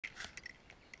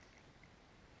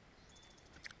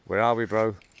Where are we,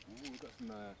 bro? Oh, we've got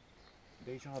some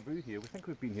deja vu here. We think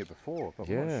we've been here before, but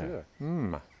we're not sure.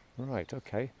 Hmm. Right.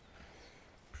 Okay.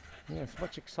 Yeah, it's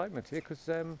much excitement here because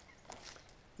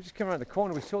we just came around the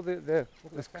corner. We saw the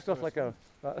stuff like a.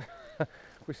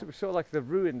 We saw like the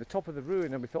ruin, the top of the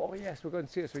ruin, and we thought, oh yes, we're going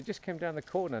to see it. So we just came down the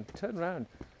corner and turned around,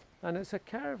 and it's a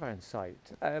caravan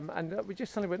site. And we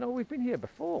just suddenly went, oh, we've been here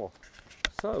before.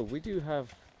 So we do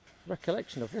have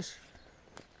recollection of this.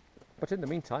 But in the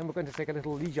meantime, we're going to take a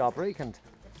little leisure break and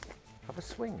have a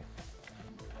swing.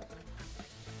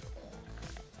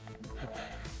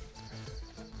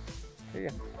 Here,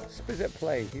 SPiS at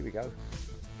play. Here we go.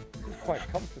 This is quite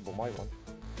comfortable, my one.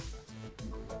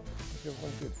 Is your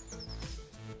one good?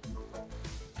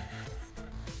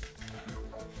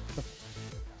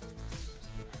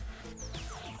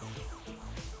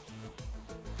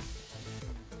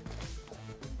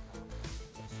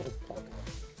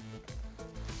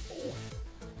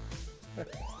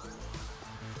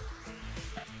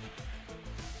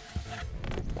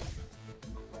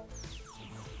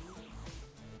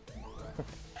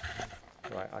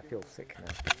 Right, I feel sick now.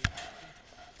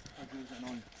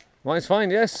 Mine's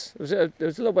fine, yes. It was a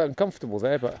little bit uncomfortable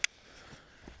there, but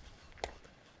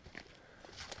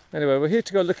anyway, we're here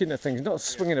to go looking at things, not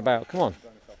swinging about. Come on.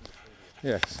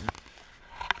 Yes.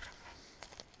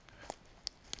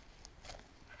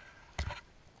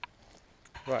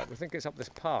 Right, we think it's up this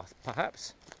path,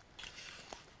 perhaps.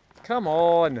 Come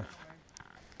on. Right,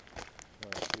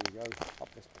 here we go.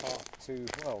 Up this path to,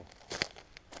 well,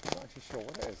 I'm not actually sure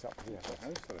what it is up here. A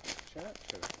house or a church?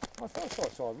 I thought I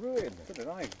saw a ruin. So did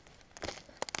I.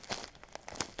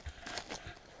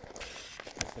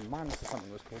 It's a manse or something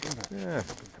it was called, isn't it? Yeah.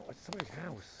 It's somebody's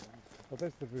house. Oh,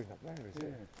 there's the ruin up there, is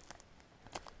it?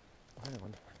 Oh, hang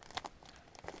on.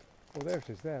 Oh, there it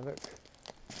is there, look.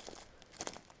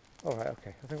 All right,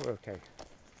 okay. I think we're okay.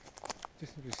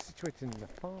 Just seems to be situated in the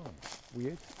farm.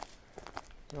 Weird.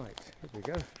 Right, here we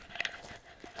go.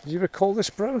 Do you recall this,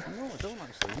 bro? No, I don't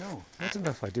actually, no. I don't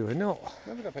know if I do or not.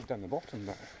 Maybe got a bit down the bottom,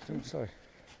 but I'm sorry.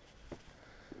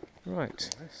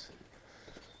 Right.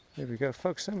 Here we go,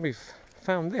 folks. And we've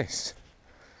found this.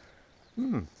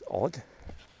 Odd. In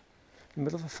the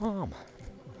middle of a farm.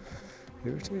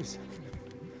 Here it is.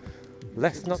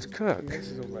 Lethnot Kirk. This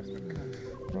is all Lethnot Kirk.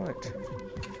 Right.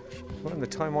 Well, in the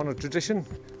time-honoured tradition,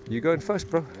 you going first,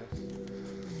 bro. Yes.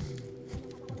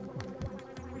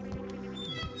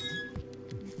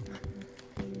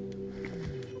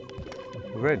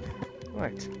 We're in.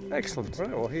 Right. Excellent.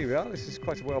 Right, well, here we are. This is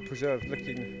quite a well-preserved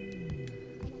looking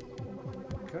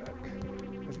kirk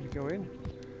as we go in.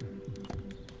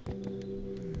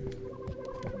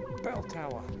 Bell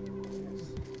tower.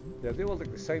 Yeah, they all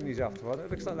look the same, these afterward. It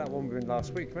looks like that one we were in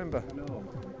last week, remember? I know.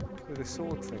 With the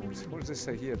sword things. What does this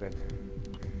say here then?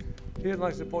 Here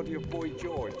lies the body of boy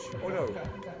George. Oh no,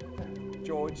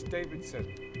 George Davidson,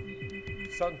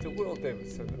 son to Will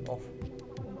Davidson of.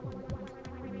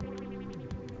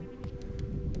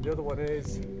 And the other one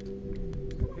is,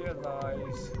 here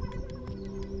lies.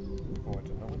 Oh, I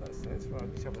don't know what that says. Right,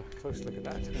 let's have a close look at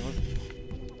that. Hang on.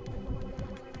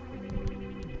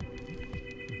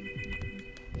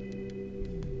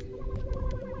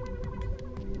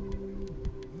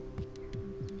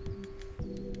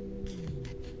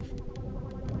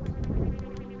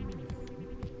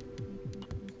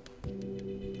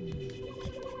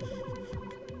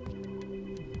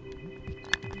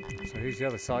 So here's the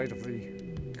other side of the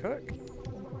kirk.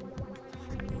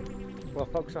 Well,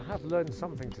 folks, I have learned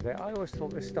something today. I always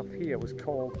thought this stuff here was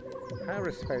called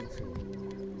Harris fencing,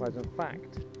 whereas in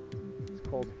fact it's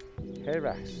called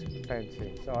Harris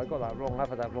fencing. So I got that wrong. I've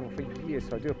had that wrong for years,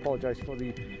 so I do apologise for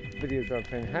the videos where I'm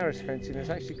saying Harris fencing. It's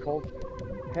actually called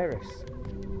Harris.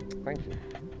 Thank you.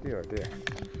 Dear oh dear.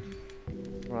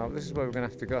 Well, this is where we're going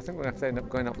to have to go. I think we're going to have to end up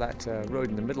going up that road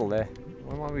in the middle there.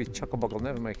 Why might we chuckle-buggle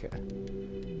never make it?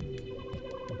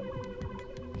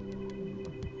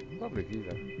 Lovely view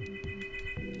though.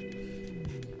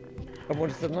 And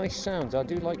one of the nice sounds, I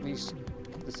do like these,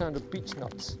 the sound of beech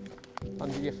nuts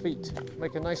under your feet.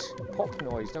 Make a nice pop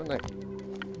noise, don't they?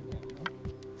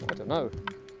 I don't know.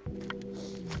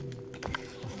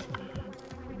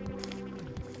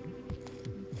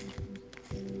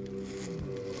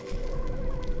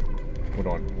 Hold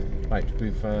on. Right,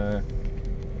 we've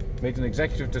made an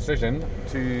executive decision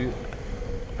to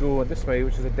go this way,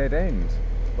 which is a dead end.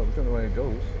 But we don't know where it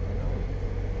goes.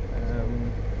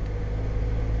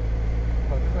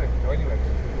 Well, there's no go anywhere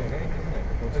because it's a dead end, isn't it?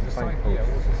 What's There's the a sign signpost? here.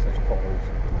 What's this say? There's potholes.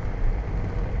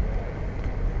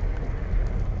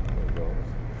 There it goes.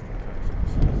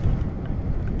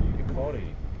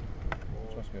 Corrie,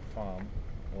 which must be a farm,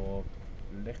 or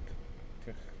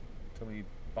Lethnot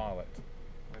Bartlett.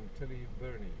 And Tilly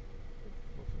Burney.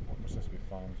 What must this be?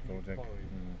 Farms project. Right.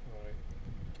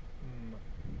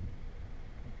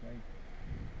 Okay.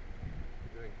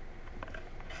 What are you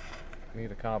doing?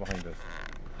 Need a car behind us.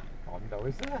 Oh no,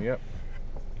 is there? Yep.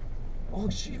 Oh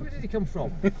shit, where did he come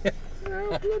from?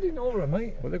 No, bloody Nora,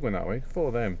 mate. Well, they're going that way.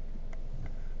 Follow them.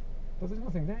 But there's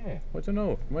nothing there. I don't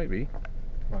know. Might be.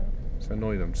 Right. It's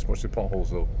annoy them. Just watch the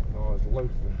potholes though. Oh, there's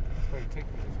loads of them. That's where you take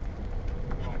them.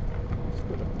 Right. It's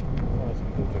good. Oh,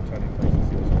 some people are turning place to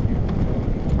see what's on here.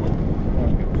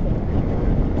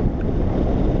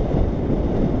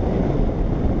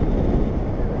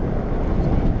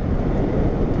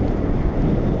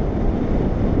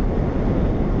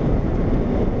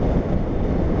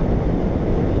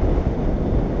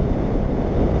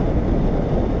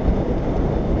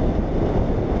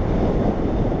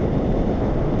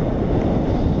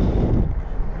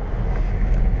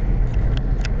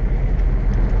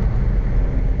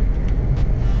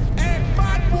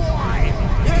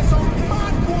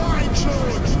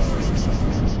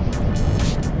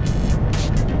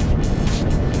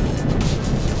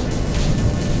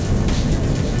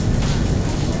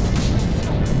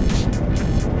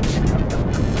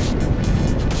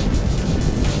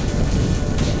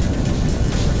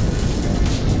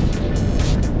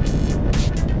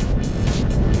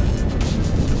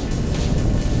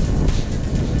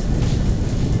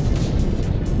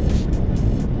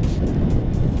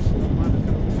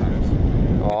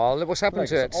 Look what's happened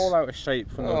to it. It's all out of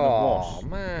shape from the Oh wash.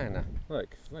 man. Look,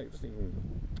 it doesn't even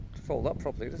Fold up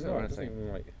properly, doesn't it? no, Or it doesn't anything?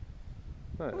 even like.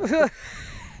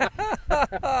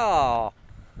 Oh.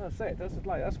 That's it.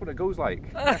 That's what it goes like.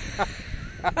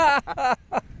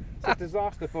 It's a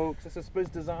disaster, folks. It's a SPiS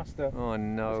disaster. Oh Let's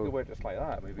no. go with just like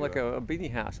that, maybe. Like a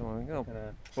beanie hat or something. Oh.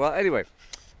 Kinda- Well, anyway,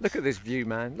 look at this view,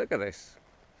 man. Look at this.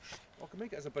 I can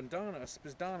make it as a bandana, a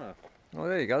SPiS-dana. Oh,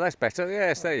 there you go. That's better.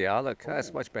 Yes, there you are. Look,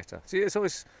 that's much better. See, it's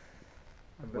always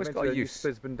got a use.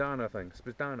 SPiS bandana thing.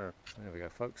 SPiS-dana. There we go,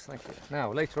 folks. Thank you.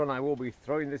 Now, later on, I will be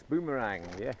throwing this boomerang.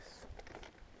 Yes.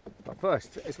 But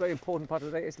first, it's a very important part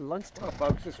of the day. It's lunchtime,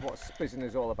 folks. This is what SPiSing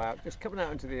is all about. Just coming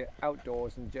out into the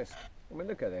outdoors and just, I mean,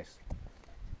 look at this.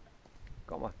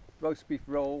 Got my roast beef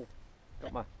roll.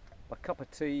 Got my cup of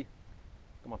tea.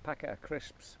 Got my packet of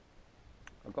crisps.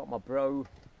 I've got my bro.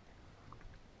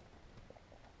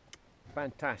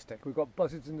 Fantastic. We've got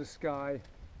buzzards in the sky.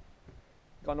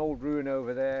 Got an old ruin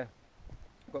over there.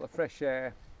 Got the fresh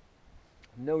air.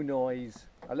 No noise.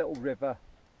 A little river.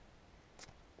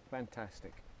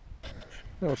 Fantastic.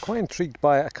 Now, we're quite intrigued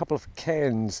by a couple of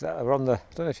cairns that are on the. I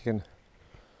don't know if you can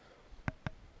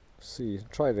see.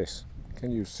 Try this.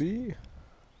 Can you see?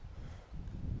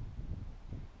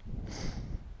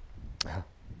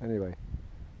 Anyway,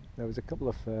 there was a couple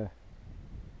of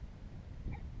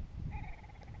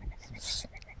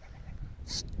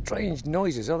strange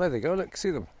noises. Oh, there they go. Look,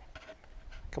 see them.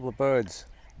 A couple of birds.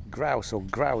 Grouse or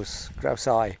grouse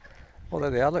eye. Oh, there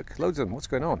they are. Look, loads of them. What's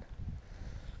going on?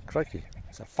 Crikey,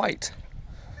 it's a fight.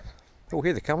 Oh,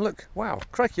 here they come. Look. Wow.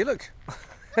 Crikey, look.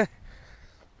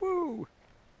 Woo.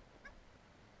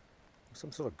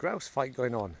 Some sort of grouse fight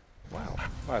going on. Wow.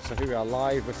 Right, so here we are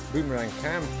live with Boomerang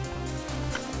Cam.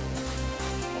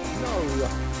 No.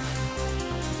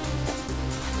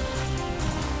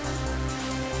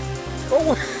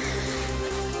 Oh!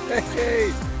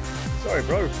 Hey! Sorry,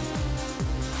 bro.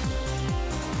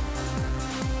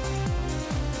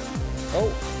 Oh,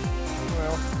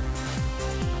 well.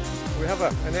 We have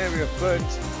an area of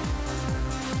burnt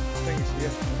things here.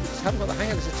 We just haven't got the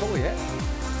hang of this at all yet.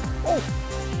 Oh!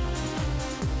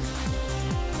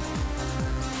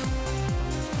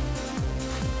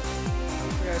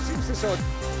 Yeah, it seems this odd.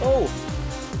 Oh!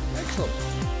 Excellent.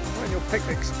 Right in your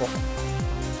picnic spot.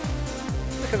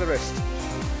 Look at the wrist.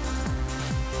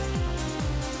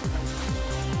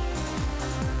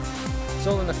 It's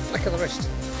all in the flick of the wrist.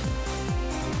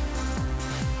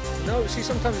 No, see,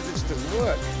 sometimes it just doesn't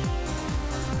work.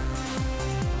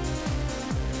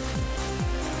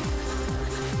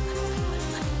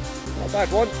 Not a bad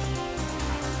one.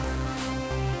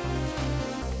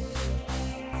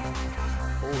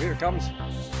 Oh, here it comes.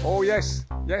 Oh, yes,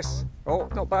 yes. Oh,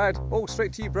 not bad. Oh,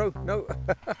 straight to you, bro. No.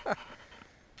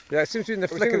 Yeah, it seems to be in the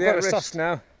flick of the wrist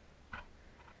now.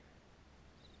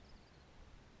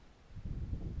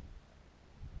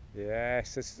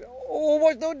 Yes, it's, oh,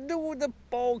 what don't do with the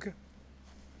bog?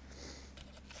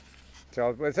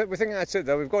 So we're thinking that's it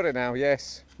though, we've got it now,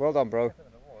 yes. Well done, bro.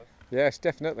 Yes,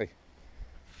 definitely.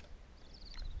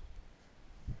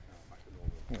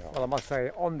 Well, I must say,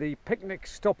 on the picnic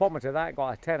stopometer, that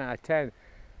got a 10 out of 10.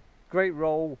 Great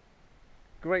roll,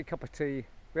 great cup of tea.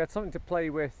 We had something to play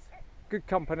with, good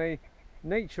company,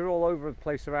 nature all over the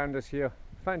place around us here.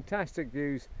 Fantastic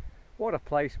views. What a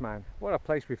place, man. What a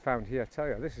place we found here. I tell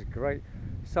you, this is great.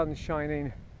 Sun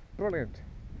shining. Brilliant.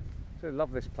 So I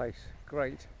love this place.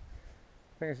 Great.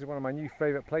 I think this is one of my new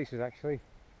favourite places actually.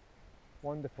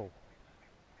 Wonderful.